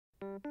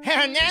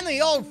And then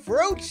the old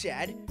fruit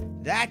said,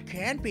 "That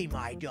can't be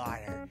my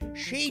daughter.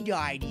 She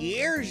died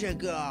years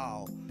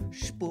ago."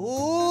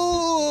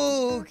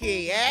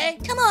 Spooky, eh?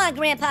 Come on,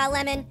 Grandpa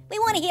Lemon. We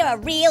want to hear a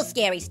real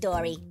scary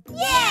story.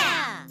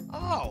 Yeah!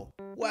 Oh,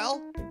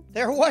 well,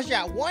 there was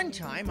that one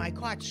time I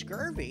caught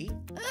scurvy.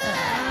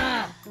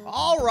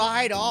 All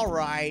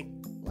right.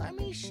 Let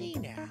me see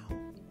now.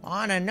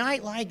 On a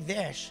night like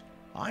this,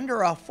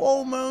 under a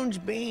full moon's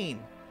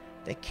beam,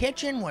 the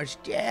kitchen was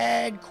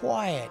dead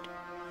quiet.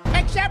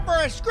 Except for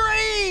a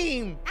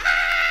scream!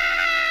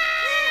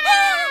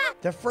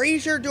 The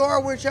freezer door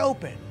was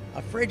open.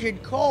 A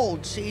frigid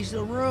cold seized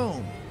the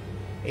room.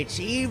 Its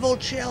evil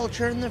chill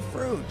turned the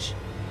fruits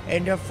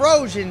into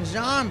frozen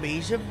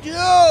zombies of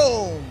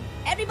doom.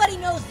 Everybody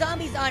knows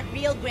zombies aren't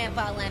real,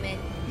 Grandpa Lemon.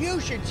 You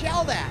should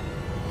tell that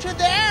to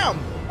them.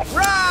 What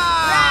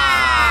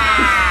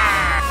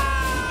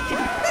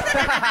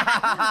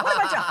a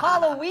bunch of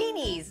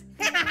Halloweenies.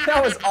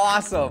 That was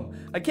awesome.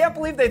 I can't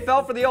believe they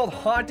fell for the old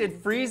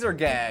haunted freezer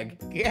gag.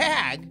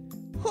 Gag?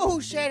 Who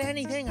said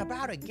anything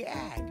about a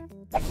gag?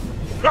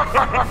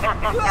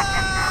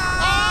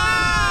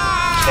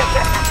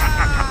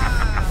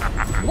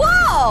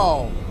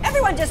 Whoa!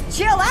 Everyone just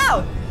chill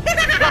out.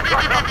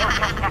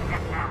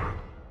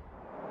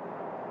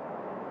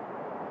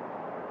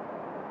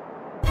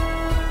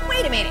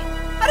 Wait a minute.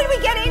 How did we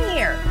get in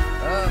here?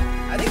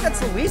 I think that's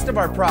the least of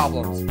our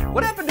problems.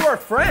 What happened to our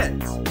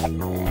friends?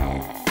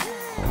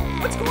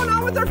 What's going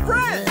on with our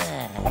friends?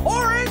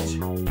 Orange,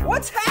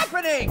 what's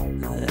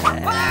happening?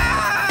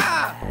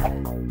 Ah!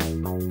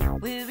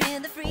 We're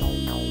in the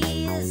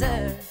freezer,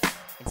 and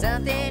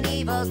something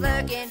evil's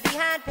lurking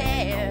behind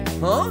pear.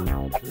 Huh?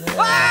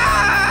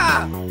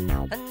 Ah!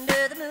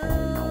 Under the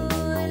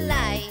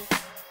moonlight,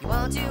 you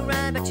want to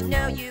run, but you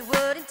know you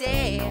wouldn't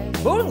dare.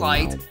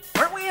 Moonlight?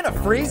 Aren't we in a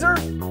freezer?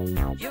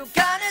 You're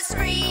gonna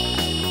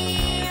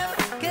scream,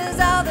 'cause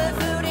all the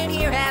food in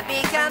here have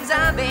become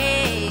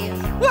zombies.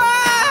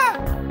 Ah!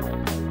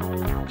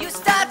 You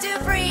start to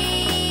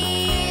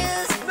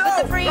freeze, No!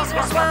 but the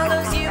freezer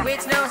swallows you,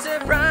 it's no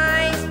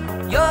surprise.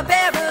 You're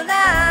paralyzed.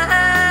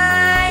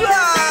 Ah! This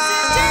is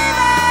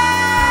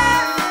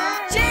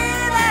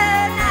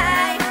Chiller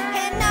night,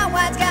 and no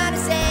one's gonna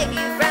save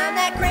you from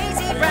that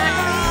crazy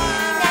broccoli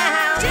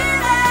now.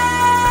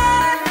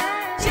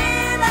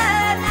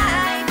 Chiller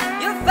night,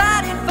 you're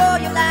fighting for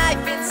your life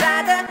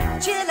inside the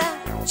chiller.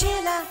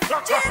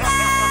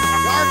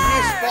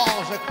 Darkness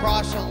falls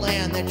across a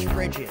land that's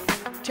frigid.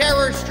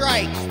 Terror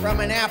strikes from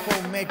an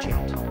apple midget.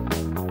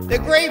 The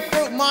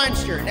grapefruit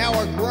monster, now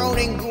a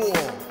groaning ghoul,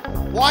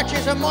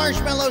 watches a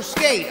marshmallow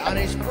skate on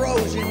his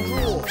frozen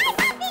drool.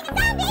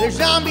 The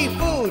zombie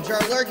foods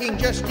are lurking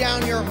just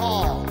down your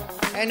hall,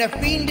 and a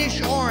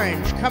fiendish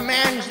orange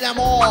commands them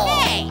all.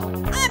 Hey,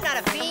 I'm not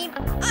a fiend,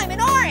 I'm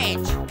an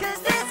orange. 'Cause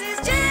this is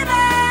Chiller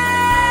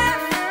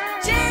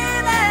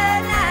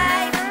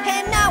night,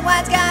 and no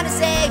one's gonna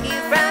save you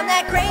from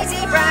that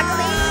crazy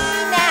broccoli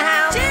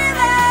now.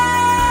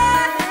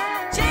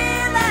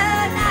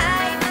 Chiller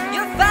night,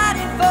 you're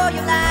fighting for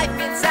your life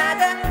inside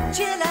the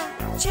chiller.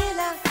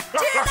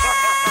 No!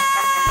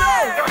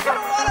 I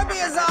don't want to be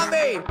a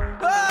zombie!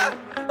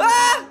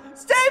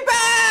 Stay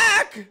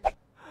back!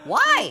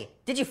 Why?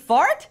 Did you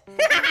fart?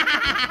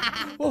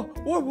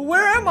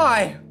 Where am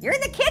I? You're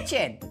in the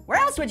kitchen. Where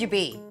else would you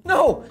be?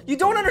 No, you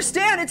don't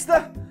understand. It's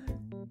the...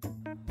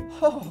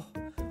 Oh,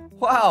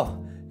 wow.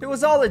 It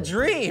was all a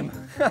dream.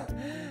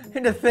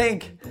 And to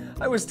think,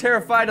 I was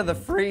terrified of the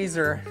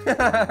freezer.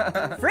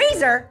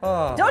 Freezer?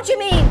 Don't you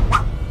mean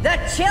the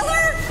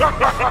chiller?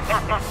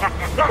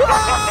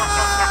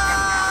 Ah!